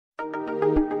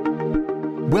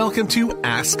Welcome to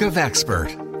Ask of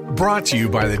Expert, brought to you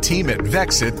by the team at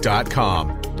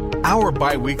Vexit.com. Our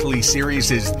bi-weekly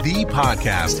series is the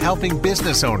podcast helping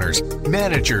business owners,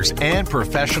 managers, and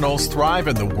professionals thrive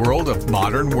in the world of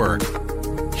modern work.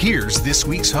 Here's this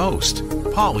week's host,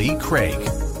 Polly Craig.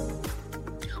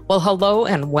 Well, hello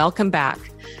and welcome back.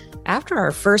 After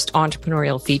our first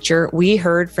entrepreneurial feature, we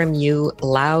heard from you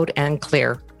loud and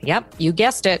clear. Yep, you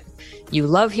guessed it. You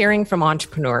love hearing from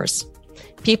entrepreneurs,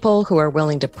 people who are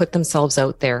willing to put themselves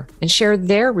out there and share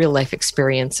their real life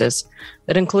experiences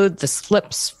that include the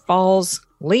slips, falls,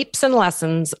 leaps, and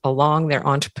lessons along their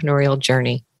entrepreneurial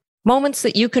journey. Moments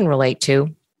that you can relate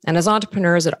to. And as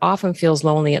entrepreneurs, it often feels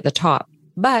lonely at the top,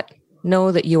 but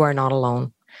know that you are not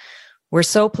alone. We're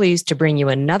so pleased to bring you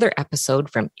another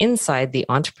episode from inside the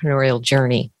entrepreneurial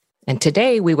journey. And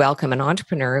today we welcome an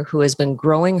entrepreneur who has been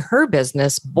growing her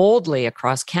business boldly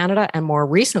across Canada and more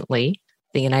recently,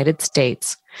 the United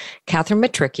States. Catherine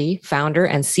Metrycki, founder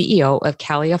and CEO of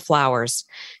Calia Flowers.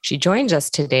 She joins us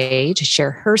today to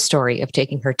share her story of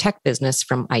taking her tech business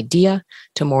from idea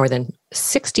to more than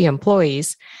 60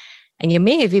 employees. And you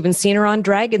may have even seen her on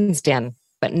Dragon's Den,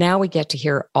 but now we get to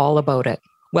hear all about it.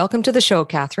 Welcome to the show,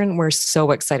 Catherine. We're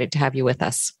so excited to have you with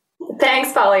us.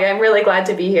 Thanks, Polly. I'm really glad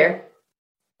to be here.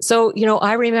 So,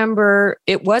 I remember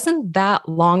it wasn't that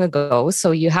long ago. So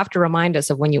you have to remind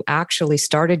us of when you actually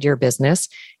started your business,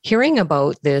 hearing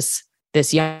about this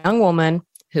young woman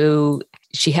who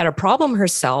she had a problem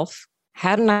herself,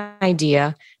 had an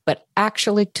idea, but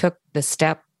actually took the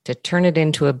step to turn it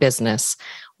into a business.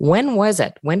 When was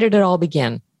it? When did it all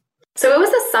begin? So it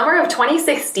was the summer of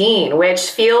 2016, which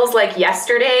feels like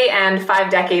yesterday and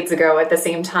 5 decades ago at the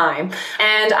same time.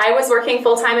 And I was working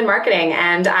full-time in marketing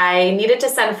and I needed to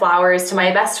send flowers to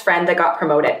my best friend that got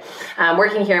promoted,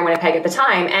 working here in Winnipeg at the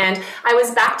time. And I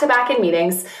was back-to-back in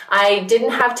meetings. I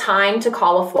didn't have time to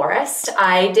call a florist.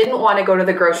 I didn't want to go to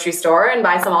the grocery store and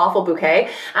buy some awful bouquet.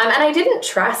 And I didn't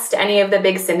trust any of the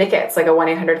big syndicates like a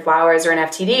 1-800-Flowers or an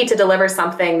FTD to deliver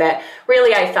something that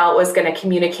really I felt was going to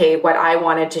communicate what I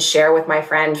wanted to share with my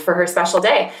friend for her special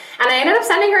day. And I ended up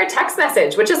sending her a text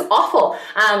message, which is awful.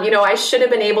 I should have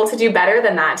been able to do better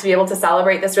than that, to be able to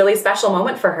celebrate this really special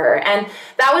moment for her. And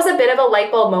that was a bit of a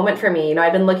light bulb moment for me.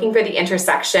 I've been looking for the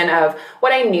intersection of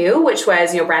what I knew, which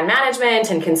was, brand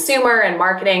management and consumer and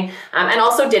marketing, and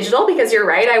also digital, because you're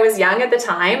right, I was young at the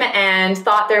time and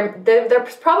thought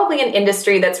there's probably an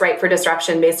industry that's ripe for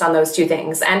disruption based on those two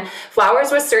things. And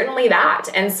flowers was certainly that.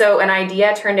 And so an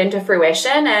idea turned into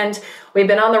fruition and we've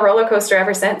been on the roller coaster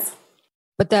ever since.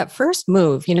 But that first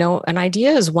move, an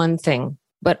idea is one thing,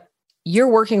 but you're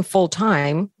working full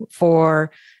time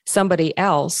for somebody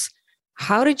else.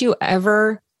 How did you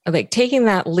ever, taking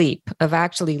that leap of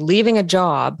actually leaving a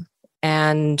job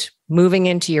and moving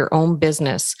into your own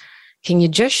business? Can you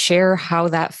just share how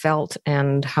that felt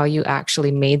and how you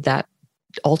actually made that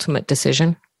ultimate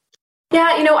decision? Yeah,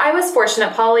 I was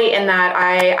fortunate, Polly, in that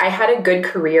I had a good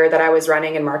career that I was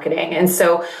running in marketing. And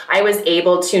so I was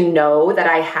able to know that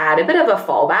I had a bit of a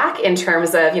fallback in terms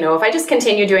of, if I just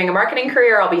continue doing a marketing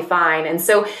career, I'll be fine. And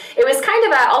so it was kind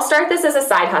of I'll start this as a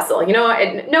side hustle.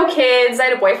 No kids. I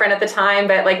had a boyfriend at the time,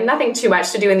 but nothing too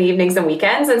much to do in the evenings and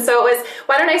weekends. And so it was,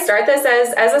 why don't I start this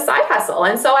as a side hustle?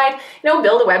 And so I'd,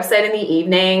 build a website in the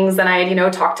evenings and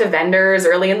I'd, talk to vendors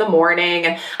early in the morning.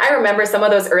 And I remember some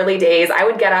of those early days, I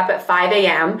would get up at 5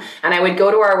 a.m. and I would go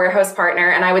to our warehouse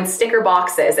partner and I would sticker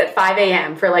boxes at 5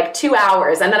 a.m. for 2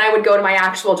 hours. And then I would go to my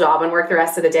actual job and work the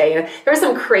rest of the day. There were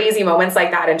some crazy moments like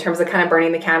that in terms of kind of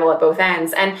burning the candle at both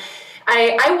ends. And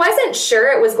I wasn't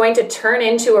sure it was going to turn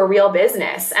into a real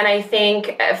business. And I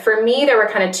think for me, there were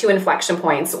kind of two inflection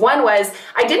points. One was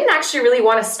I didn't actually really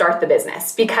want to start the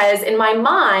business because in my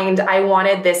mind, I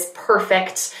wanted this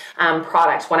perfect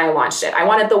product when I launched it. I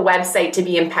wanted the website to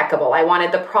be impeccable. I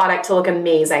wanted the product to look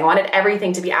amazing. I wanted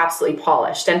everything to be absolutely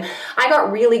polished. And I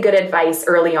got really good advice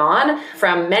early on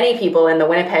from many people in the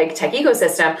Winnipeg tech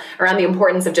ecosystem around the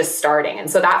importance of just starting. And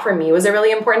so that for me was a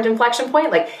really important inflection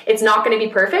point. It's not going to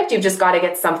be perfect. You've just got to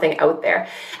get something out there.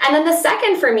 And then the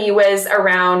second for me was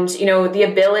around, the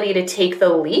ability to take the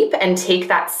leap and take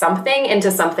that something into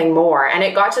something more. And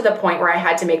it got to the point where I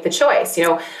had to make the choice,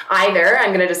 either I'm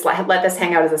going to just let this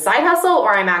hang out as a side hustle,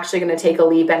 or I'm actually going to take a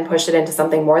leap and push it into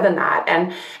something more than that.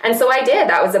 And so I did.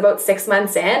 That was about 6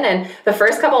 months in. And the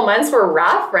first couple months were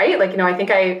rough, right? I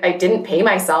think I didn't pay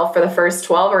myself for the first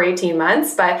 12 or 18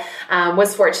 months, but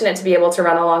was fortunate to be able to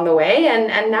run along the way.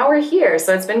 And now we're here.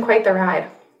 So it's been quite the ride.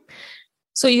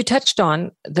 So you touched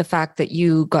on the fact that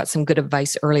you got some good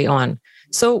advice early on.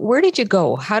 So where did you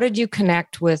go? How did you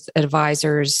connect with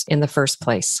advisors in the first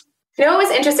place? You know, it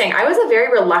was interesting. I was a very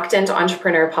reluctant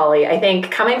entrepreneur, Polly. I think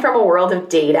coming from a world of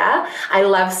data, I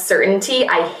love certainty.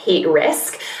 I hate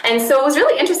risk. And so it was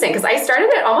really interesting because I started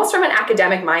it almost from an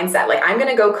academic mindset. Like, I'm going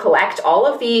to go collect all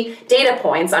of the data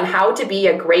points on how to be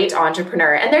a great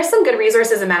entrepreneur. And there's some good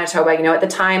resources in Manitoba. You know, at the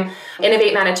time,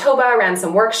 Innovate Manitoba ran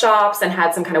some workshops and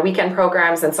had some kind of weekend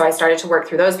programs. And so I started to work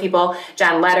through those people,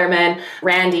 Jan Letterman,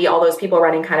 Randy, all those people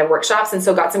running kind of workshops. And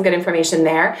so got some good information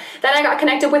there. Then I got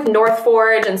connected with North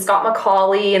Forge and Scott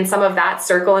McCauley and some of that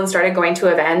circle and started going to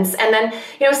events. And then,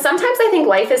 you know, sometimes I think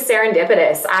life is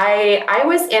serendipitous. I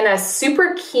was in a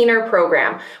super keener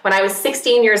program when I was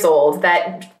 16 years old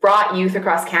that brought youth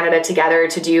across Canada together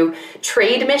to do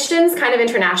trade missions kind of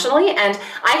internationally. And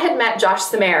I had met Josh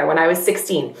Samer when I was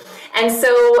 16. And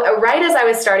so right as I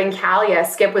was starting Calia,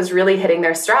 Skip was really hitting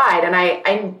their stride. And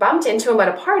I bumped into him at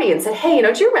a party and said, hey, you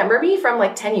know, do you remember me from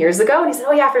like 10 years ago? And he said,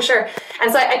 oh yeah, for sure.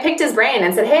 And so I picked his brain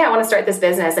and said, hey, I want to start this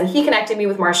business. And he connected me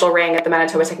with Marshall Ring at the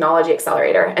Manitoba Technology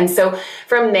Accelerator. And so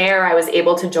from there, I was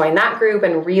able to join that group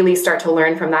and really start to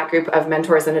learn from that group of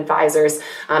mentors and advisors,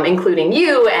 including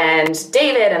you and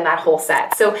David and that whole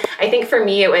set. So I think for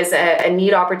me, it was a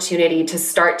neat opportunity to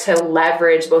start to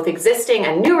leverage both existing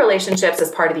and new relationships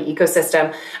as part of the ecosystem,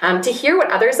 to hear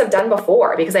what others have done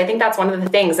before, because I think that's one of the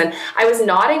things. And I was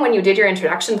nodding when you did your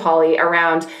introduction, Polly,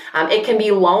 around it can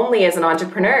be lonely as an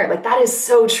entrepreneur. Like, that is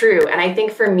so true. And I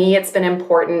think for me, it's been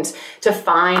important to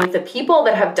find the people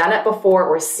that have done it before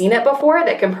or seen it before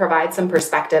that can provide some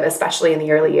perspective, especially in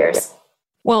the early years.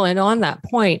 Well, and on that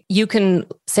point, you can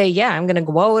say, yeah, I'm going to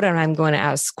go out and I'm going to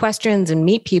ask questions and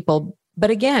meet people.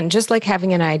 But again, just like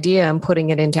having an idea and putting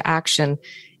it into action,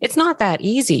 it's not that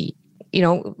easy. You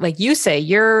know, like you say,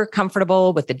 you're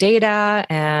comfortable with the data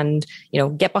and, you know,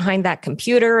 get behind that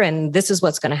computer and this is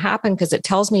what's going to happen because it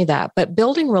tells me that. But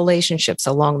building relationships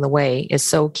along the way is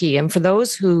so key. And for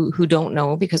those who don't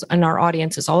know, because in our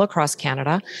audience is all across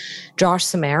Canada, Josh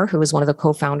Samer, who is one of the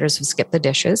co-founders of Skip the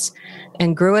Dishes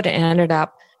and grew it and ended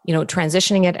up, you know,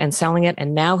 transitioning it and selling it.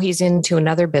 And now he's into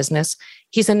another business.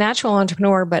 He's a natural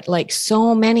entrepreneur, but like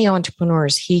so many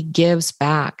entrepreneurs, he gives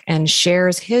back and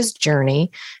shares his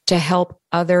journey to help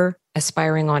other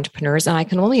aspiring entrepreneurs. And I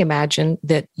can only imagine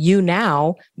that you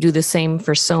now do the same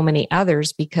for so many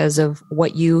others because of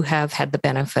what you have had the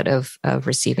benefit of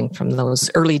receiving from those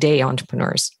early day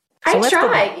entrepreneurs. So I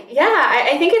try. Yeah,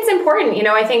 I think it's important. You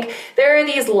know, I think there are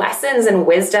these lessons and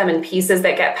wisdom and pieces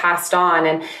that get passed on.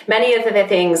 And many of the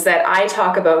things that I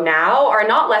talk about now are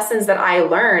not lessons that I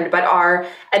learned, but are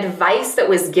advice that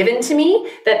was given to me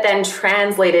that then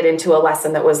translated into a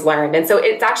lesson that was learned. And so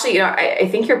it's actually, you know, I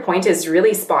think your point is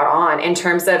really spot on in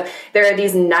terms of there are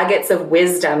these nuggets of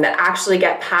wisdom that actually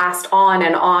get passed on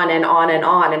and on and on and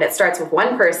on. And it starts with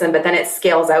one person, but then it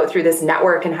scales out through this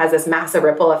network and has this massive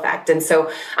ripple effect. And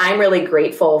so I'm really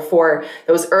grateful for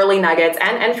those early nuggets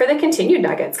and for the continued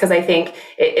nuggets, because I think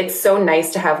it's so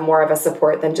nice to have more of a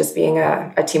support than just being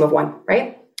a team of one,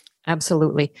 right?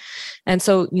 Absolutely. And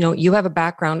so, you know, you have a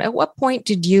background. At what point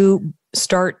did you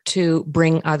start to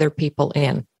bring other people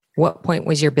in? What point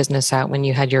was your business at when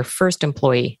you had your first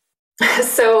employee?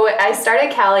 So I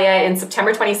started Calia in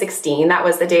September 2016. That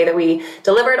was the day that we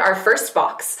delivered our first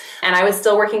box. And I was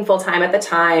still working full-time at the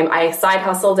time. I side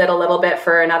hustled it a little bit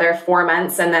for another 4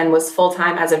 months and then was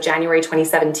full-time as of January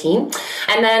 2017.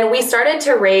 And then we started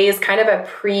to raise kind of a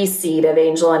pre-seed of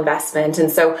angel investment.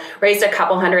 And so raised a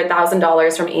couple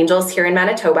 $100,000 from angels here in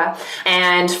Manitoba.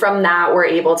 And from that, we're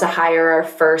able to hire our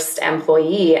first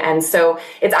employee. And so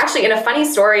it's actually in a funny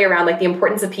story around like the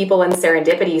importance of people and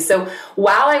serendipity. So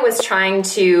while I was trying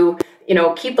to, you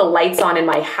know, keep the lights on in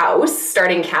my house,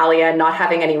 starting Calia, not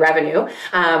having any revenue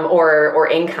or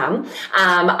income,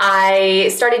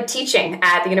 I started teaching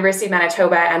at the University of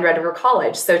Manitoba and Red River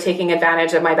College. So taking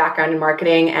advantage of my background in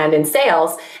marketing and in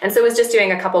sales. And so I was just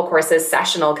doing a couple courses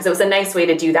sessional because it was a nice way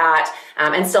to do that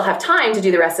and still have time to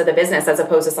do the rest of the business as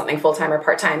opposed to something full-time or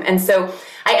part-time. And so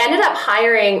I ended up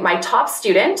hiring my top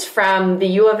student from the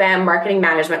U of M marketing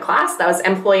management class. That was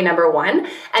employee number 1.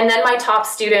 And then my top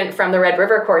student from the Red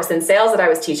River course in sales that I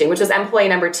was teaching, which was employee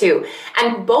number 2.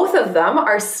 And both of them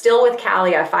are still with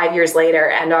Calia 5 years later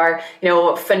and are, you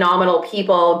know, phenomenal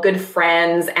people, good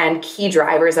friends, and key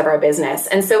drivers of our business.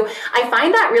 And so I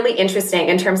find that really interesting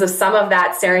in terms of some of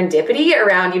that serendipity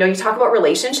around, you know, you talk about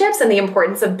relationships and the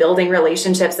importance of building relationships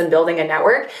and building a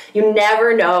network. You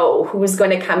never know who's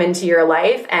going to come into your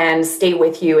life and stay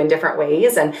with you in different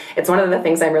ways. And it's one of the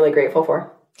things I'm really grateful for.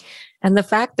 And the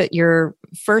fact that your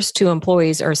first 2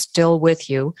 employees are still with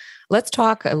you, let's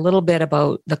talk a little bit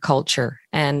about the culture.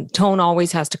 And tone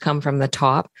always has to come from the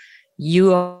top.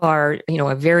 you are,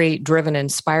 a very driven,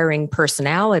 inspiring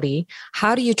personality.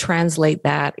 How do you translate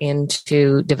that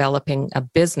into developing a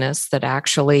business that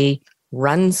actually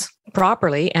runs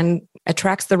properly and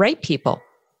attracts the right people?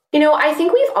 I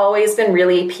think we've always been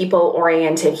really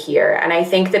people-oriented here. And I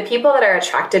think the people that are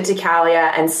attracted to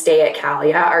Calia and stay at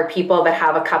Calia are people that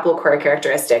have a couple of core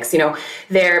characteristics.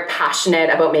 They're passionate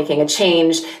about making a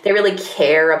change. They really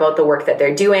care about the work that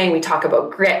they're doing. We talk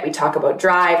about grit. We talk about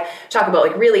drive. Talk about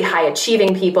like really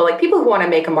high-achieving people, like people who want to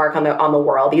make a mark on the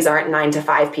world. These aren't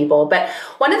 9-to-5 people. But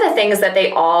one of the things that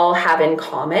they all have in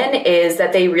common is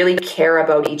that they really care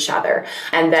about each other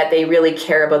and that they really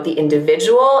care about the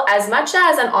individual as much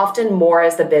as and often more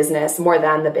as the business, more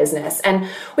than the business. And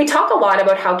we talk a lot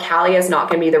about how Calia is not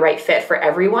going to be the right fit for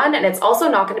everyone. And it's also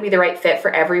not going to be the right fit for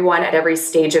everyone at every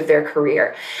stage of their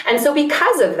career. And so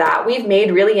because of that, we've made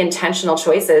really intentional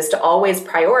choices to always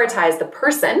prioritize the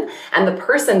person and the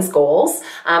person's goals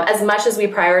as much as we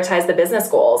prioritize the business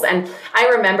goals. And I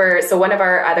remember, so one of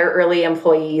our other early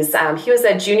employees, he was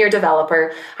a junior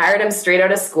developer, hired him straight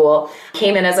out of school,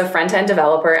 came in as a front-end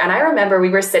developer. And I remember we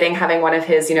were sitting having one of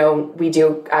his, we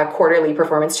do quarterly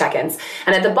performance check-ins.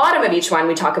 And at the bottom of each one,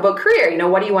 we talk about career.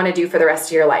 What do you want to do for the rest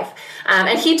of your life?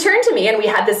 And he turned to me and we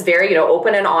had this very,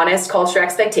 open and honest culture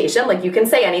expectation. Like, you can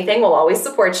say anything, we'll always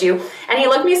support you. And he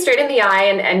looked me straight in the eye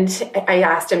and I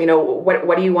asked him,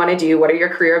 what do you want to do? What are your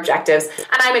career objectives?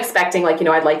 And I'm expecting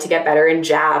I'd like to get better in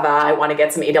Java. I want to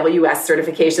get some AWS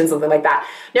certifications, something like that.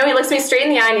 No, he looks me straight in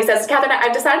the eye and he says, Catherine,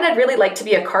 I've decided I'd really like to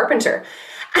be a carpenter.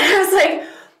 And I was like,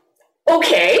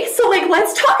 okay, so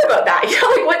let's talk about that.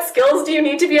 What skills do you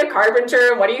need to be a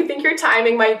carpenter? What do you think your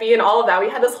timing might be and all of that? We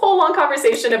had this whole long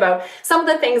conversation about some of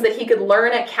the things that he could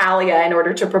learn at Calia in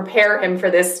order to prepare him for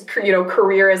this,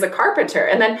 career as a carpenter.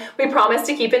 And then we promised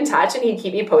to keep in touch and he'd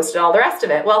keep me posted on all the rest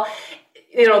of it. Well,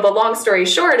 the long story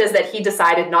short is that he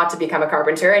decided not to become a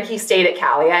carpenter and he stayed at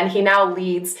Calia and he now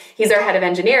he's our head of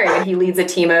engineering and he leads a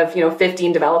team of,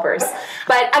 15 developers.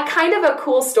 But a kind of a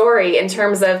cool story in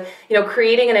terms of,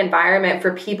 creating an environment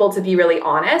for people to be really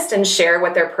honest and share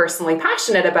what they're personally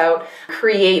passionate about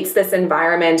creates this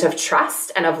environment of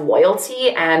trust and of loyalty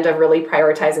and of really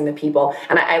prioritizing the people.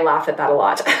 And I laugh at that a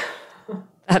lot.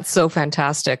 That's so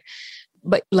fantastic.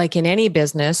 But like in any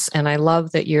business, and I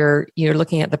love that you're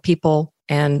looking at the people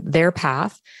and their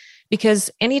path,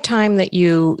 because anytime that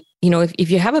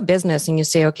if you have a business and you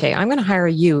say, okay, I'm going to hire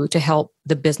you to help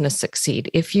the business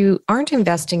succeed. If you aren't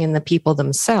investing in the people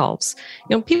themselves,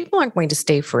 people aren't going to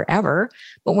stay forever,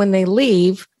 but when they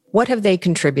leave, what have they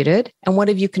contributed and what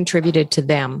have you contributed to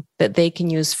them that they can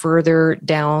use further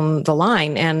down the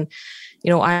line? And,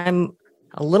 I'm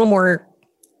a little more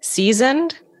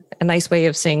seasoned, a nice way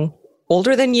of saying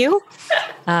older than you,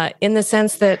 in the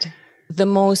sense that the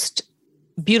most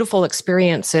beautiful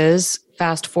experiences,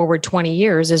 fast forward 20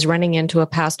 years, is running into a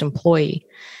past employee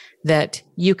that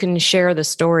you can share the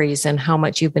stories and how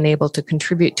much you've been able to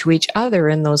contribute to each other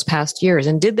in those past years.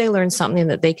 And did they learn something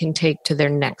that they can take to their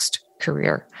next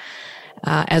career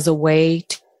as a way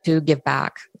to give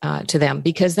back to them?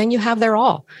 Because then you have their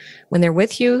all. When they're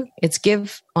with you, it's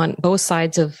give on both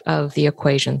sides of the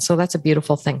equation. So that's a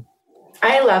beautiful thing.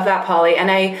 I love that, Polly.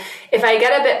 And if I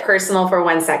get a bit personal for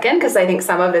 1 second, because I think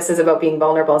some of this is about being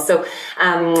vulnerable. So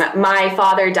my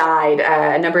father died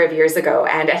a number of years ago.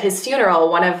 And at his funeral,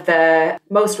 one of the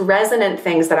most resonant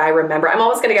things that I remember, I'm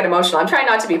almost going to get emotional. I'm trying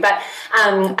not to be, but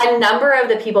a number of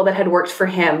the people that had worked for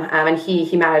him, and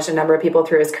he managed a number of people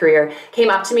through his career, came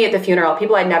up to me at the funeral,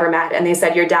 people I'd never met. And they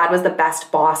said, your dad was the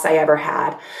best boss I ever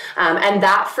had. And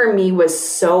that for me was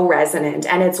so resonant.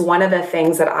 And it's one of the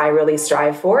things that I really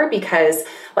strive for, because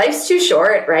life's too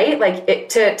short, right?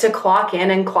 To clock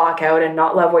in and clock out and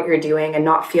not love what you're doing and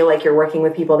not feel like you're working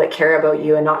with people that care about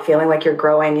you and not feeling like you're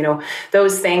growing.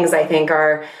 Those things I think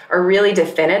are really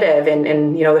definitive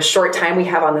in the short time we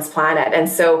have on this planet. And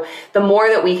so the more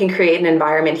that we can create an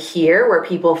environment here where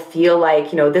people feel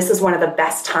like, this is one of the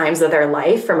best times of their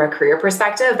life from a career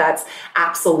perspective, that's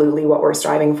absolutely what we're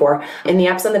striving for in the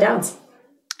ups and the downs.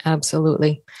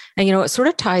 Absolutely. And, it sort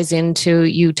of ties into,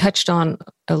 you touched on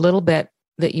a little bit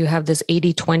that you have this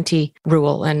 80-20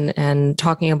 rule and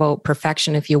talking about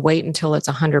perfection. If you wait until it's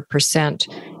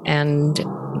 100%, and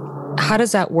how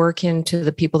does that work into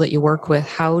the people that you work with?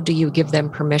 How do you give them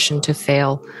permission to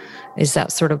fail? Is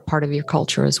that sort of part of your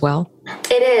culture as well?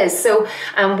 It is. So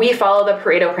we follow the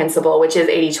Pareto principle, which is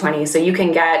 80-20. So you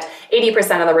can get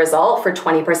 80% of the result for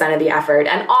 20% of the effort.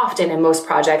 And often in most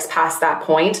projects past that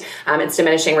point, it's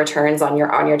diminishing returns on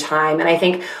your time. And I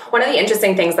think one of the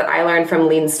interesting things that I learned from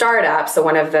Lean Startup, so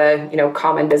one of the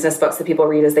common business books that people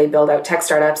read as they build out tech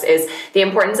startups, is the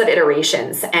importance of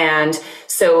iterations. And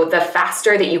so the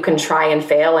faster that you can try and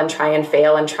fail and try and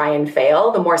fail and try and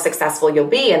fail, the more successful you'll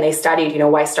be. And they studied,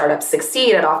 why startups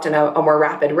succeed at often a more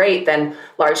rapid rate than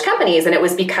large companies. And it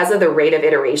was because of the rate of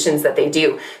iterations that they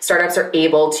do. Startups are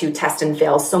able to test and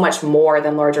fail so much more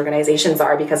than large organizations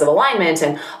are because of alignment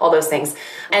and all those things.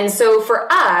 And so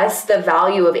for us, the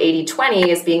value of 80-20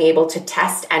 is being able to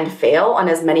test and fail on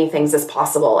as many things as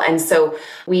possible. And so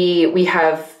we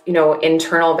have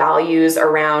internal values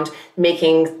around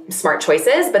making smart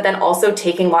choices, but then also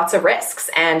taking lots of risks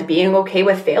and being okay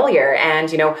with failure.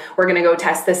 And, we're going to go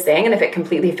test this thing. And if it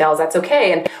completely fails, that's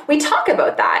okay. And we talk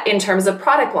about that in terms of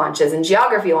product launches and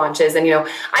geography launches. And,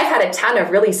 I've had a ton of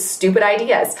really stupid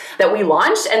ideas that we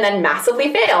launched and then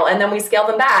massively fail. And then we scale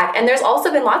them back. And there's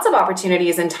also been lots of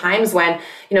opportunities and times when,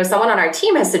 someone on our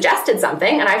team has suggested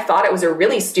something and I thought it was a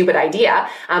really stupid idea.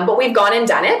 But we've gone and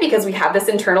done it because we have this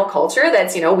internal culture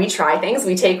that's, we try things,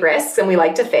 we take risks, and we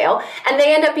like to fail, and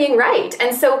they end up being right.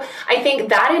 And so I think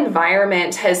that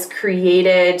environment has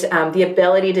created the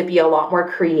ability to be a lot more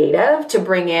creative, to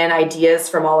bring in ideas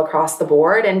from all across the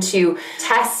board, and to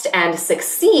test and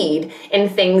succeed in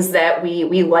things that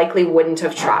we likely wouldn't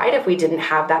have tried if we didn't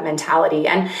have that mentality.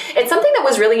 And it's something that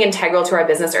was really integral to our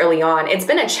business early on. It's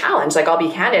been a challenge, I'll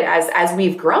be candid, as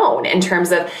we've grown, in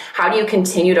terms of how do you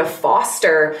continue to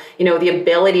foster, the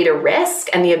ability to risk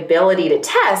and the ability to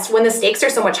test when the stakes are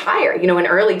so much higher. In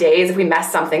early days, if we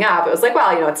mess something up, it was like,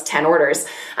 well, it's 10 orders.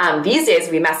 These days,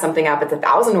 if we mess something up, it's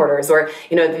 1,000 orders, or,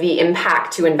 the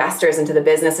impact to investors and to the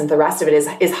business and the rest of it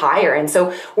is higher. And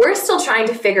so we're still trying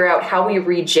to figure out how we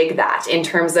rejig that in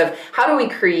terms of how do we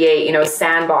create,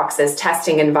 sandboxes,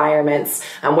 testing environments,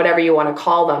 whatever you want to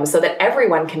call them, so that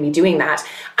everyone can be doing that,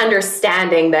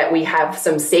 understanding that we have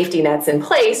some safety nets in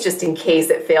place just in case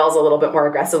it fails a little bit more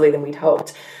aggressively than we'd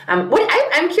hoped. I'm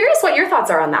curious what your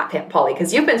thoughts are on that, Polly,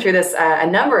 because you've been through this a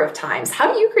number of times.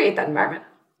 How do you create that environment?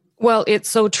 Well, it's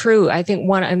so true. I think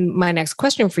my next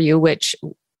question for you, which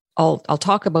I'll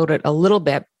talk about it a little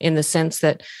bit, in the sense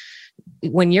that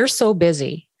when you're so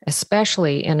busy,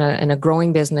 especially in a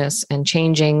growing business and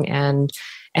changing, and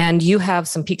you have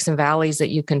some peaks and valleys that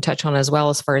you can touch on as well,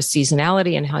 as far as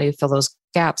seasonality and how you fill those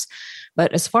gaps.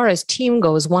 But as far as team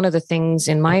goes, one of the things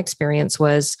in my experience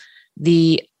was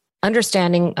the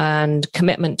understanding and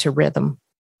commitment to rhythm,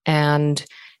 and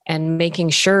making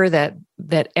sure that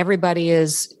everybody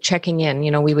is checking in.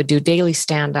 We would do daily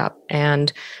stand-up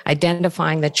and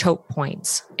identifying the choke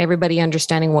points, everybody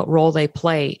understanding what role they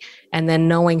play, and then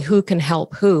knowing who can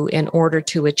help who in order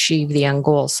to achieve the end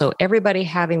goal. So everybody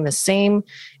having the same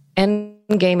end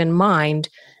game in mind,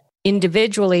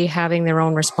 individually having their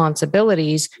own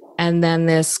responsibilities, and then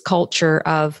this culture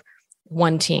of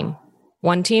one team,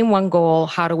 one goal.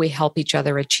 How do we help each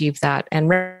other achieve that? And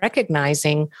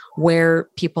recognizing where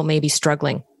people may be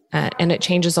struggling. And it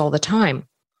changes all the time.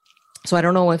 So I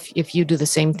don't know if you do the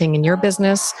same thing in your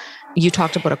business. You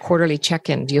talked about a quarterly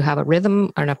check-in. Do you have a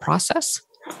rhythm and a process?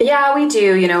 Yeah, we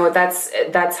do.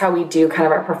 That's how we do kind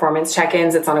of our performance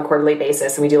check-ins. It's on a quarterly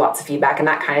basis, and we do lots of feedback and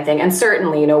that kind of thing. And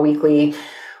certainly, weekly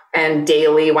and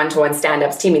daily one-to-one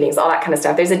stand-ups, team meetings, all that kind of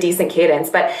stuff. There's a decent cadence,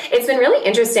 but it's been really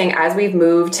interesting as we've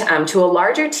moved to a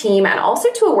larger team and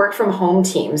also to a work-from-home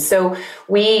team. So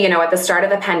we, at the start of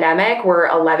the pandemic, we're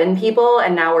 11 people,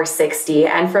 and now we're 60.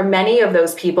 And for many of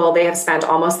those people, they have spent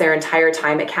almost their entire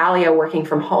time at Calia working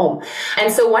from home. And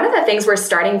so one of the things we're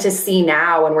starting to see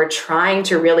now, and we're trying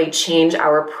to really change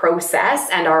our process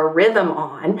and our rhythm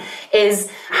on,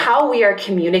 is how we are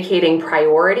communicating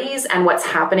priorities and what's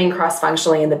happening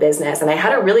cross-functionally in the business. And I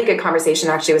had a really good conversation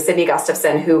actually with Sydney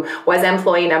Gustafson, who was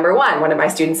employee number one of my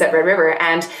students at Red River.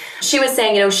 And she was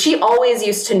saying, she always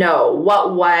used to know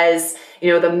what was,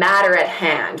 the matter at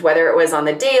hand, whether it was on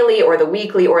the daily or the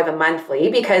weekly or the monthly,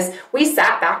 because we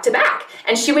sat back to back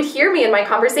and she would hear me in my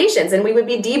conversations and we would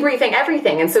be debriefing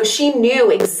everything. And so she knew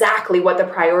exactly what the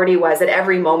priority was at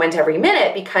every moment, every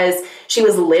minute, because she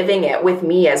was living it with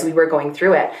me as we were going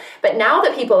through it. But now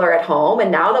that people are at home and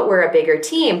now that we're a bigger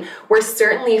team, we're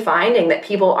certainly finding that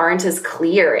people aren't as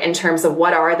clear in terms of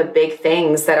what are the big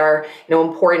things that are,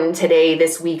 important today,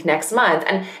 this week, next month,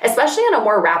 and especially on a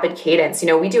more rapid cadence.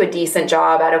 We do a decent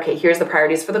job at, okay, here's the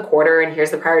priorities for the quarter and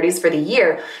here's the priorities for the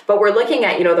year. But we're looking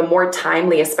at, the more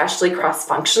timely, especially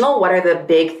cross-functional, what are the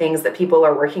big things that people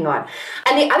are working on?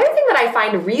 And the other thing that I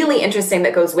find really interesting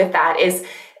that goes with that is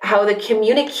how the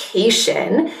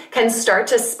communication can start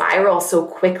to spiral so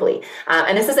quickly.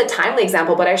 And this is a timely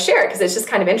example, but I share it because it's just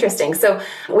kind of interesting. So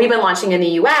we've been launching in the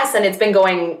US and it's been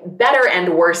going better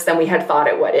and worse than we had thought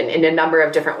it would in a number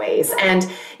of different ways.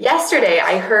 And yesterday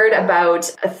I heard about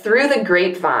through the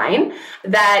grapevine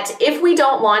that if we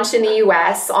don't launch in the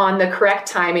US on the correct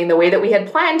timing, the way that we had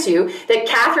planned to, that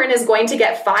Catherine is going to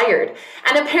get fired.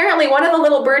 And apparently one of the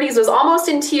little birdies was almost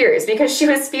in tears because she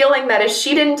was feeling that if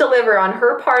she didn't deliver on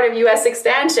her part of US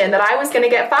expansion, that I was going to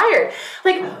get fired.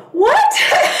 Like, what?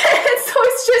 So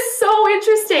it's just so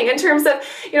interesting in terms of,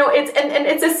 and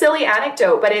it's a silly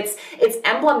anecdote, but it's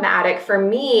emblematic for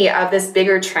me of this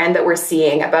bigger trend that we're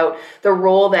seeing about the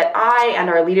role that I and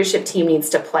our leadership team needs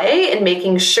to play in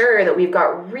making sure that we've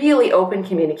got really open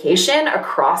communication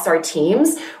across our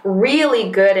teams, really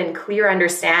good and clear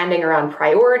understanding around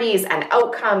priorities and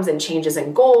outcomes and changes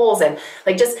in goals, and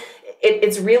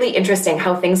it's really interesting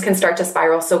how things can start to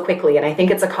spiral so quickly. And I think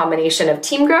it's a combination of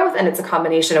team growth and it's a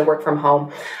combination of work from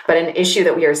home, but an issue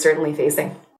that we are certainly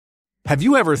facing. Have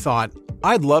you ever thought,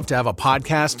 I'd love to have a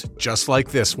podcast just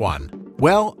like this one?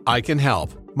 Well, I can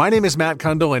help. My name is Matt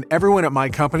Kundle, and everyone at my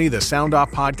company, the Sound Off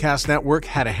Podcast Network,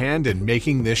 had a hand in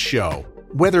making this show.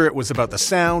 Whether it was about the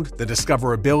sound, the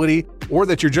discoverability, or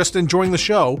that you're just enjoying the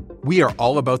show, we are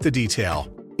all about the detail.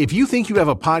 If you think you have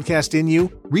a podcast in you,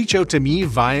 reach out to me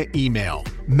via email,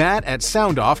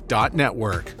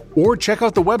 matt@soundoff.network, or check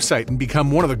out the website and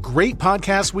become one of the great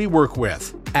podcasts we work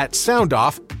with at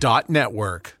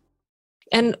soundoff.network.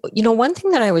 And, one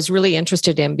thing that I was really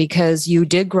interested in, because you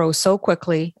did grow so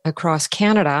quickly across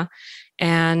Canada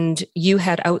and you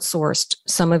had outsourced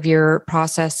some of your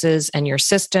processes and your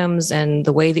systems and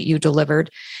the way that you delivered.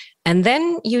 And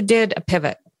then you did a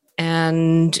pivot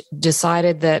and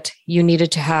decided that you needed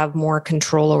to have more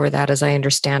control over that, as I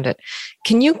understand it.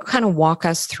 Can you kind of walk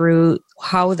us through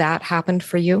how that happened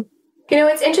for you?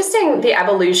 It's interesting, the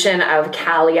evolution of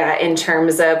Calia in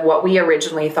terms of what we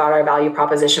originally thought our value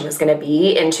proposition was going to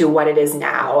be into what it is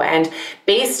now. And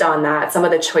based on that, some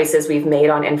of the choices we've made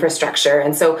on infrastructure.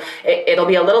 And so it'll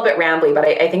be a little bit rambly, but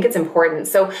I think it's important.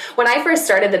 So when I first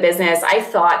started the business, I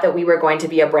thought that we were going to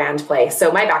be a brand play.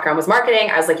 So my background was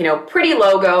marketing. I was like, pretty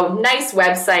logo, nice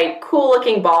website, cool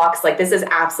looking box. Like, this is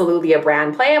absolutely a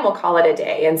brand play and we'll call it a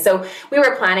day. And so we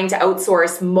were planning to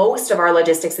outsource most of our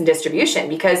logistics and distribution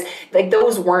because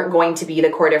those weren't going to be the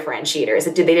core differentiators.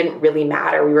 They didn't really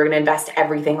matter. We were going to invest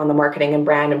everything on the marketing and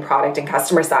brand and product and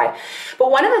customer side. But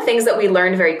one of the things that we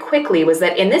learned very quickly was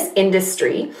that in this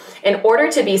industry, in order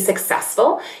to be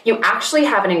successful, you actually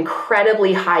have an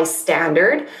incredibly high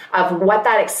standard of what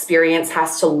that experience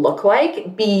has to look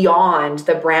like beyond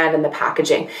the brand and the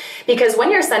packaging. Because when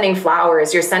you're sending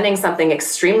flowers, you're sending something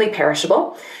extremely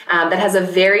perishable that has a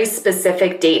very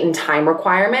specific date and time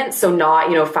requirement. So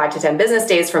not, 5 to 10 business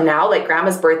days from now, like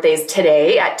grandma's birthday is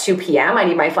today at 2 p.m. I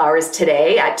need my flowers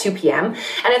today at 2 p.m.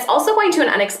 And it's also going to an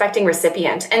unexpected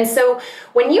recipient. And so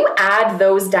when you add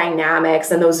those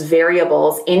dynamics and those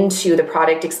variables into the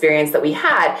product experience that we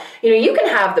had, you can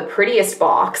have the prettiest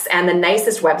box and the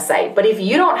nicest website, but if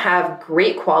you don't have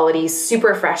great quality,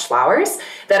 super fresh flowers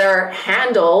that are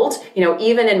handled,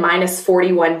 even in minus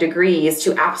 41 degrees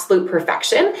to absolute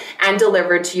perfection and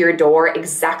delivered to your door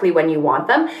exactly when you want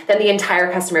them, then the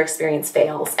entire customer experience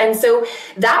fails. And so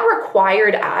that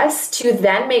required us to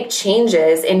then make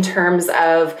changes in terms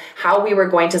of how we were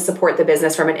going to support the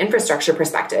business from an infrastructure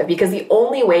perspective, because the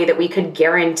only way that we could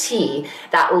guarantee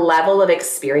that level of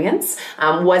experience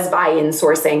was by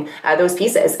insourcing those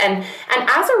pieces. And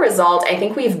as a result, I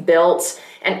think we've built,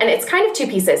 and it's kind of two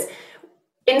pieces.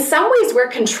 In some ways, we're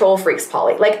control freaks,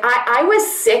 Polly. Like, I was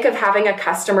sick of having a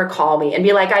customer call me and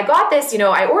be like, I got this,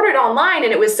 I ordered online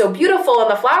and it was so beautiful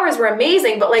and the flowers were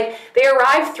amazing, but they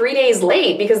arrived 3 days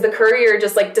late because the courier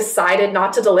just decided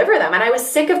not to deliver them. And I was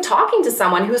sick of talking to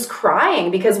someone who's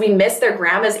crying because we missed their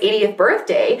grandma's 80th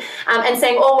birthday and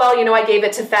saying, oh, well, I gave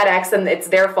it to FedEx and it's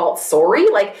their fault. Sorry.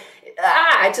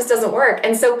 It just doesn't work.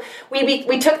 And so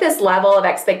we took this level of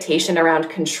expectation around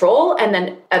control and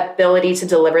then ability to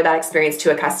deliver that experience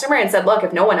to a customer and said, look,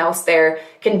 if no one else there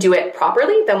can do it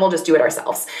properly, then we'll just do it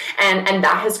ourselves. And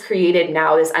that has created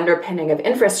now this underpinning of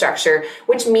infrastructure,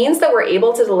 which means that we're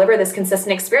able to deliver this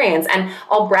consistent experience. And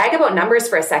I'll brag about numbers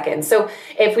for a second. So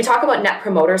if we talk about Net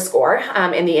Promoter Score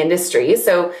in the industry,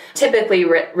 so typically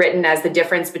written as the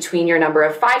difference between your number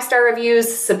of 5-star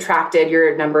reviews subtracted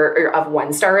your number of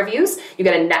 1-star reviews. reviews, you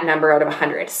get a net number out of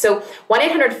 100. So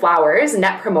 1-800-Flowers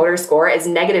net promoter score is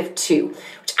 -2,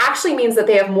 which actually means that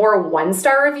they have more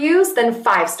 1-star reviews than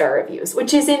 5-star reviews,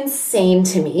 which is insane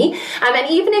to me. And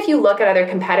even if you look at other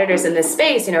competitors in this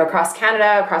space, across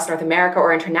Canada, across North America,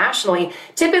 or internationally,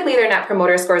 typically their net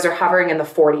promoter scores are hovering in the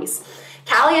 40s.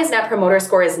 Calia's net promoter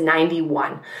score is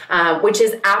 91, which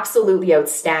is absolutely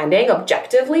outstanding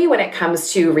objectively when it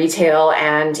comes to retail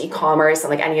and e-commerce and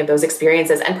like any of those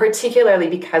experiences, and particularly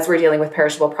because we're dealing with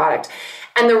perishable product.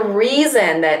 And the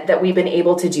reason that we've been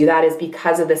able to do that is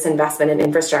because of this investment in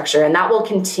infrastructure, and that will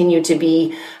continue to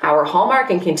be our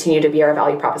hallmark and continue to be our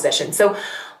value proposition. So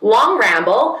long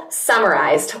ramble,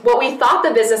 summarized, what we thought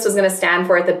the business was going to stand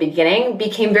for at the beginning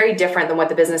became very different than what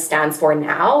the business stands for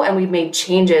now. And we've made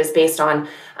changes based on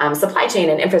supply chain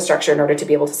and infrastructure in order to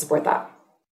be able to support that.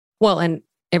 Well, and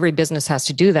every business has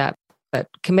to do that, but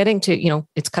committing to,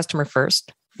 it's customer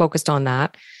first, focused on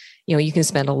that. You can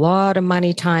spend a lot of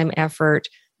money, time, effort,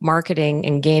 marketing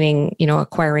and gaining,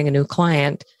 acquiring a new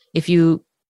client. If you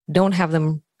don't have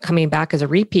them coming back as a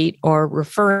repeat or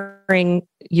referring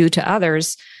you to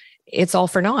others, it's all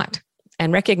for naught.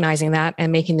 And recognizing that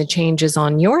and making the changes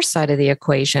on your side of the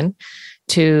equation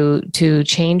to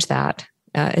change that.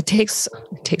 It takes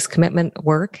commitment,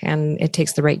 work, and it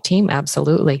takes the right team.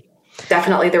 Absolutely.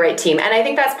 Definitely the right team. And I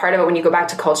think that's part of it when you go back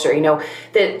to culture.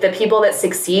 The people that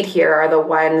succeed here are the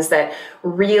ones that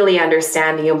really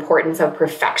understand the importance of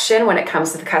perfection when it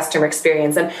comes to the customer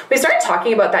experience. And we started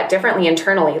talking about that differently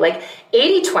internally, like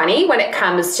 80-20 when it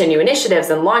comes to new initiatives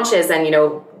and launches and,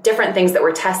 different things that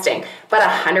we're testing, but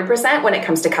 100% when it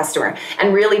comes to customer,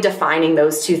 and really defining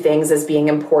those two things as being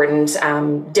important,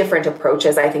 different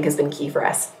approaches, I think has been key for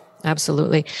us.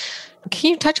 Absolutely.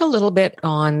 Can you touch a little bit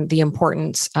on the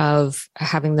importance of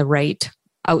having the right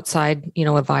outside,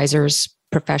 advisors,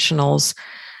 professionals,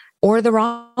 or the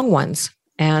wrong ones?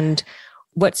 And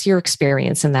what's your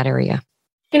experience in that area?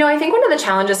 I think one of the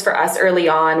challenges for us early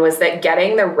on was that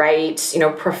getting the right,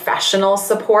 professional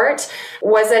support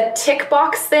was a tick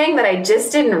box thing that I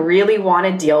just didn't really want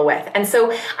to deal with. And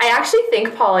so I actually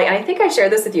think, Polly, and I think I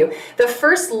shared this with you, the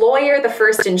first lawyer, the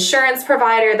first insurance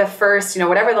provider, the first,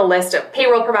 whatever the list of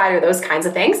payroll provider, those kinds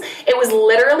of things, it was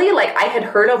literally like I had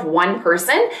heard of one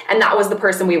person and that was the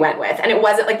person we went with. And it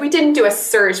wasn't like we didn't do a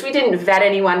search, we didn't vet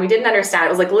anyone, we didn't understand. It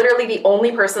was like literally the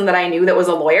only person that I knew that was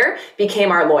a lawyer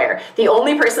became our lawyer. The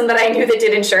only person that I knew that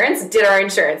did insurance did our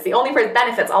insurance. The only person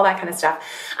benefits, all that kind of stuff.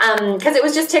 Because it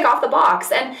was just tick off the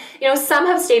box. And, some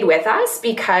have stayed with us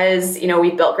because,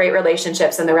 we've built great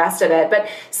relationships and the rest of it. But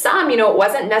some, it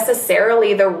wasn't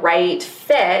necessarily the right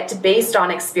fit based on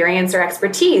experience or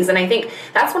expertise. And I think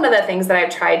that's one of the things that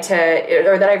I've tried to,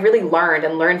 or that I've really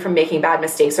learned from making bad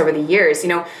mistakes over the years.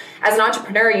 As an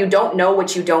entrepreneur, you don't know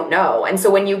what you don't know. And so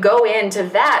when you go in to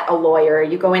vet a lawyer,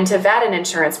 you go in to vet an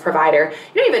insurance provider,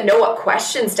 you don't even know what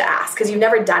questions to ask because you've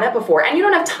never done it before. And you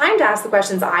don't have time to ask the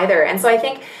questions either. And so I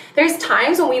think there's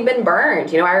times when we've been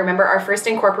burned. I remember our first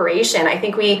incorporation. I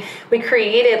think we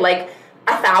created like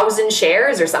 1,000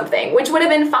 shares or something, which would have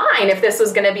been fine if this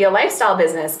was going to be a lifestyle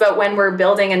business. But when we're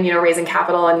building and, raising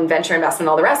capital and venture investment,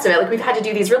 all the rest of it, like we've had to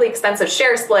do these really expensive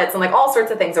share splits and like all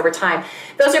sorts of things over time.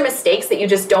 Those are mistakes that you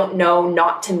just don't know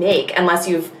not to make unless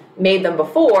you've made them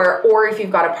before, or if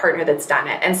you've got a partner that's done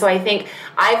it. And so I think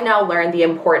I've now learned the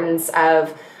importance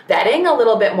of vetting a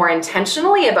little bit more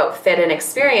intentionally about fit and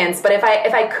experience. But if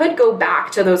I could go back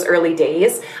to those early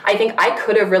days, I think I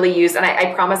could have really used, and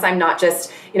I promise I'm not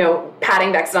just,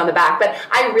 patting Vexit on the back, but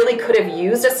I really could have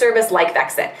used a service like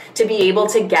Vexit to be able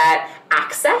to get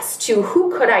access to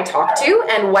who could I talk to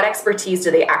and what expertise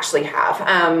do they actually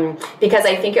have. Because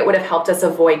I think it would have helped us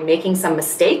avoid making some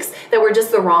mistakes that were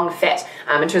just the wrong fit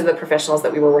in terms of the professionals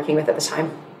that we were working with at the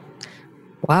time.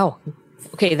 Wow.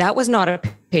 Okay, that was not a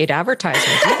paid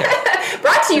advertisement either.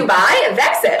 Brought to you by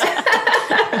Vexit.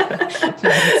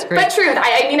 But truth,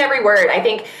 I mean every word. I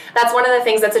think that's one of the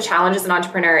things that's a challenge as an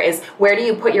entrepreneur is where do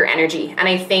you put your energy? And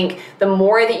I think the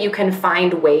more that you can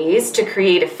find ways to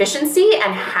create efficiency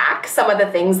and hack some of the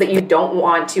things that you don't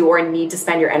want to or need to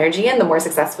spend your energy in, the more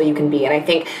successful you can be. And I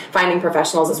think finding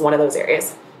professionals is one of those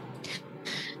areas.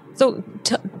 So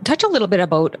touch a little bit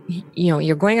about,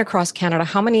 you're going across Canada.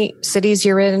 How many cities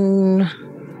you're in?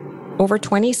 Over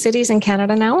 20 cities in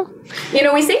Canada now?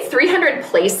 We say 300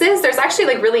 places. There's actually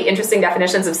like really interesting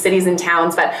definitions of cities and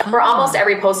towns, but we're almost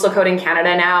every postal code in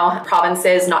Canada now,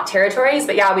 provinces, not territories.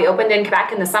 But yeah, we opened in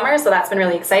Quebec in the summer, so that's been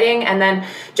really exciting. And then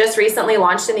just recently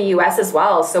launched in the US as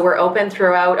well. So we're open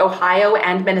throughout Ohio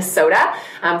and Minnesota,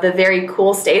 the very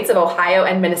cool states of Ohio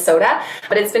and Minnesota.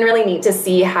 But it's been really neat to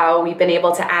see how we've been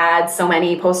able to add so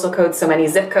many postal codes, so many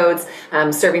zip codes,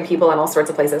 serving people in all sorts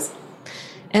of places.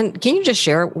 And can you just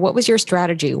share, what was your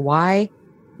strategy? Why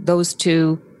those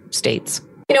two states?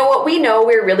 What we know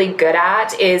we're really good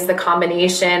at is the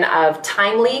combination of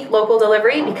timely local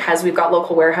delivery, because we've got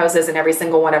local warehouses in every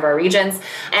single one of our regions,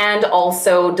 and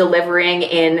also delivering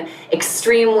in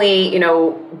extremely,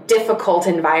 difficult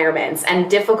environments. And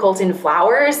difficult in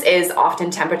flowers is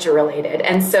often temperature related.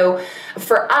 And so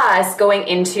for us, going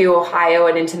into Ohio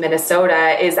and into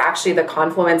Minnesota is actually the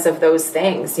confluence of those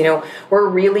things. We're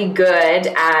really good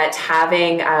at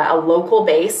having a local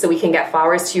base so we can get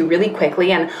flowers to you really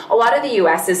quickly. And a lot of the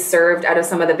US is served out of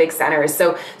some of the big centers.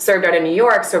 So served out of New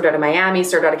York, served out of Miami,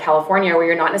 served out of California, where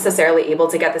you're not necessarily able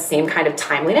to get the same kind of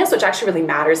timeliness, which actually really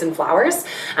matters in flowers.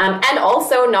 And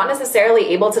also not necessarily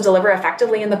able to deliver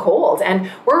effectively in the cold. And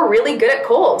we're really good at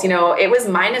cold. It was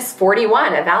minus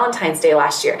 41 at Valentine's Day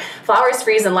last year. Flowers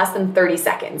freeze in less than 30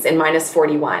 seconds in minus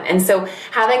 41. And so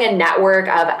having a network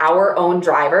of our own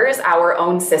drivers, our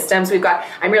own systems,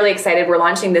 I'm really excited. We're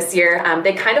launching this year.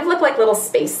 They kind of look like little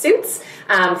space suits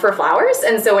for flowers.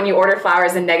 And so when you order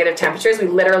flowers in negative temperatures, we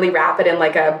literally wrap it in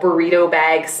like a burrito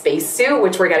bag spacesuit,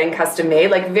 which we're getting custom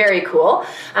made, like very cool,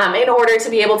 in order to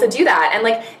be able to do that.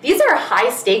 And these are high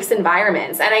stakes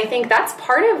environments. And I think that's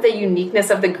part of the uniqueness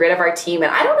of the grit of our team.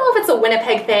 And I don't know if it's a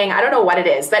Winnipeg thing. I don't know what it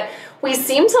is, but we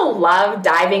seem to love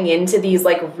diving into these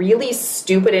really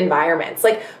stupid environments.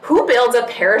 Who builds a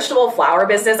perishable flower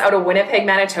business out of Winnipeg,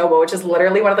 Manitoba, which is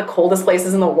literally one of the coldest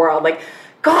places in the world?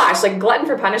 Gosh, glutton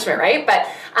for punishment, right? But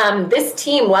this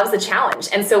team loves the challenge.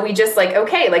 And so we just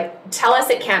tell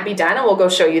us it can't be done and we'll go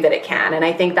show you that it can. And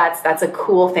I think that's a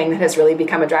cool thing that has really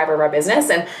become a driver of our business.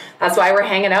 And that's why we're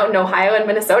hanging out in Ohio and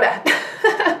Minnesota.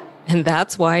 And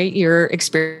that's why you're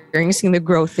experiencing the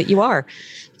growth that you are.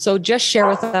 So just share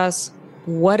with us,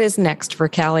 what is next for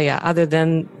Calia other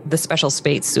than the special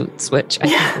space suits, which I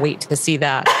can't wait to see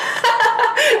that.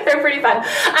 They're pretty fun.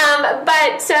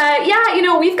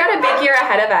 We've got a big year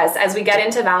ahead of us as we get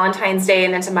into Valentine's Day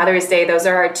and into Mother's Day. Those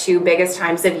are our two biggest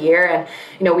times of year. And,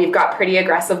 we've got pretty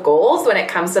aggressive goals when it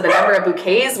comes to the number of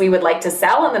bouquets we would like to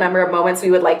sell and the number of moments we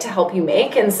would like to help you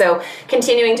make. And so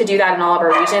continuing to do that in all of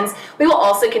our regions, we will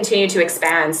also continue to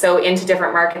expand. So into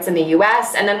different markets in the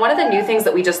US. And then one of the new things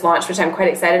that we just launched, which I'm quite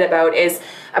excited about, is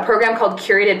a program called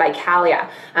Curated by Calia,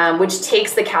 which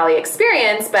takes the Calia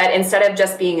experience, but instead of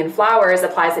just being in flowers,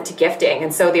 applies it to gifting.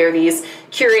 And so there are these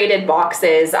curated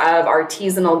boxes of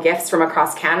artisanal gifts from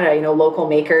across Canada, local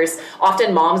makers,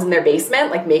 often moms in their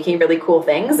basement, making really cool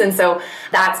things. And so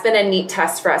that's been a neat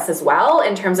test for us as well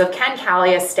in terms of, can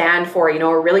Calia stand for,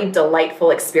 a really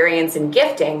delightful experience in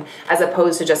gifting as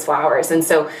opposed to just flowers? And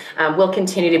so we'll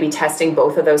continue to be testing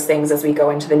both of those things as we go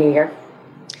into the new year.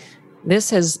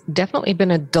 This has definitely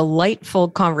bbeen a delightful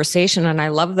conversation, and I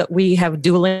love that we have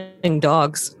dueling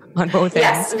dogs on both ends.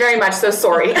 Yes, very much so.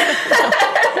 Sorry.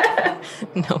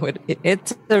 No,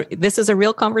 this is a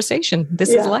real conversation. This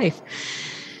is life.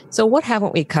 So what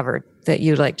haven't we covered that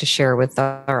you'd like to share with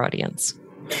our audience?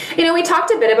 We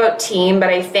talked a bit about team, but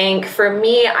I think for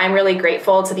me, I'm really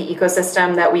grateful to the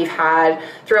ecosystem that we've had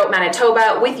throughout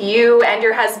Manitoba with you and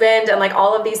your husband and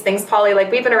all of these things, Polly.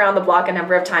 We've been around the block a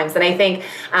number of times. And I think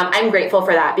I'm grateful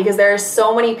for that because there are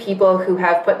so many people who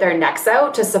have put their necks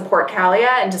out to support Calia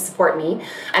and to support me.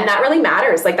 And that really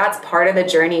matters. That's part of the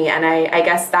journey. And I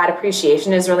guess that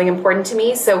appreciation is really important to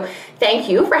me. So thank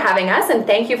you for having us, and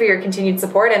thank you for your continued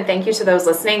support. And thank you to those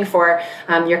listening for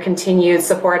your continued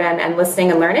support and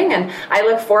listening and learning. And I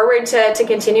look forward to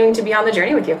continuing to be on the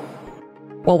journey with you.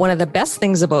 Well, one of the best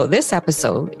things about this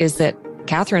episode is that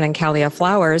Catherine and Calia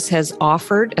Flowers has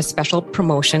offered a special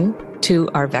promotion to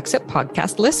our Vexit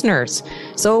podcast listeners.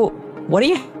 So what do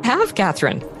you have,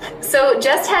 Catherine? So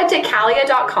just head to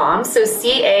Calia.com, so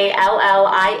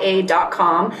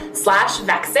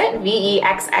CALLIA.com/Vexit,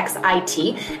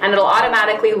 VEXXIT, and it'll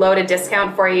automatically load a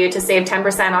discount for you to save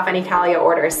 10% off any Calia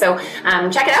order. So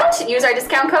check it out, use our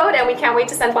discount code, and we can't wait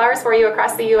to send flowers for you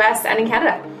across the US and in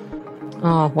Canada.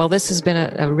 Oh, well, this has been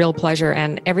a real pleasure.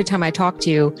 And every time I talk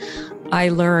to you, I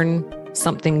learn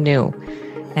something new.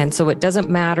 And so it doesn't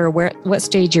matter what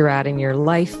stage you're at in your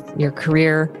life, your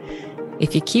career.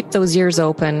 If you keep those ears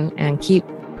open and keep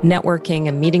networking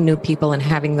and meeting new people and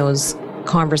having those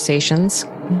conversations,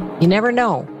 you never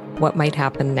know what might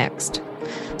happen next.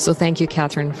 So thank you,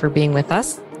 Catherine, for being with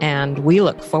us. And we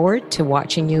look forward to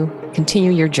watching you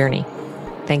continue your journey.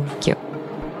 Thank you.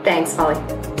 Thanks, Polly.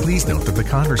 Please note that the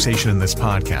conversation in this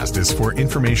podcast is for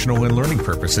informational and learning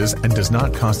purposes and does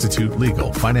not constitute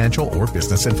legal, financial, or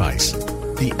business advice.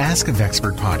 The Ask a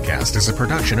Vexpert podcast is a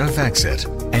production of Vexit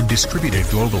and distributed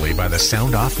globally by the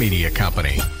Sound Off Media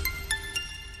Company.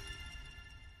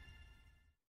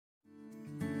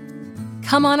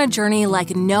 Come on a journey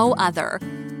like no other.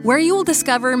 where you will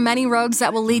discover many roads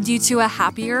that will lead you to a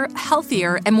happier,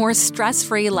 healthier, and more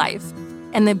stress-free life.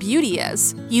 And the beauty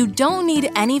is, you don't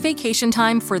need any vacation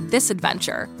time for this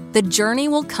adventure. The journey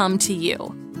will come to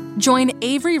you. Join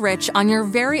Avery Rich on your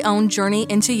very own journey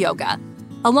into yoga.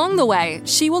 Along the way,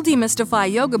 she will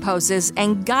demystify yoga poses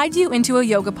and guide you into a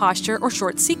yoga posture or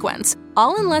short sequence,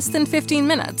 all in less than 15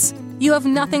 minutes. You have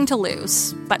nothing to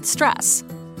lose but stress.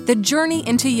 The Journey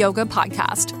into Yoga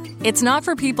podcast. It's not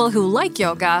for people who like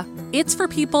yoga, it's for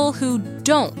people who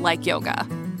don't like yoga.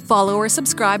 Follow or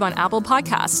subscribe on Apple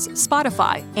Podcasts,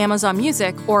 Spotify, Amazon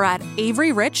Music, or at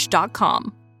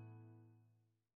averyrich.com.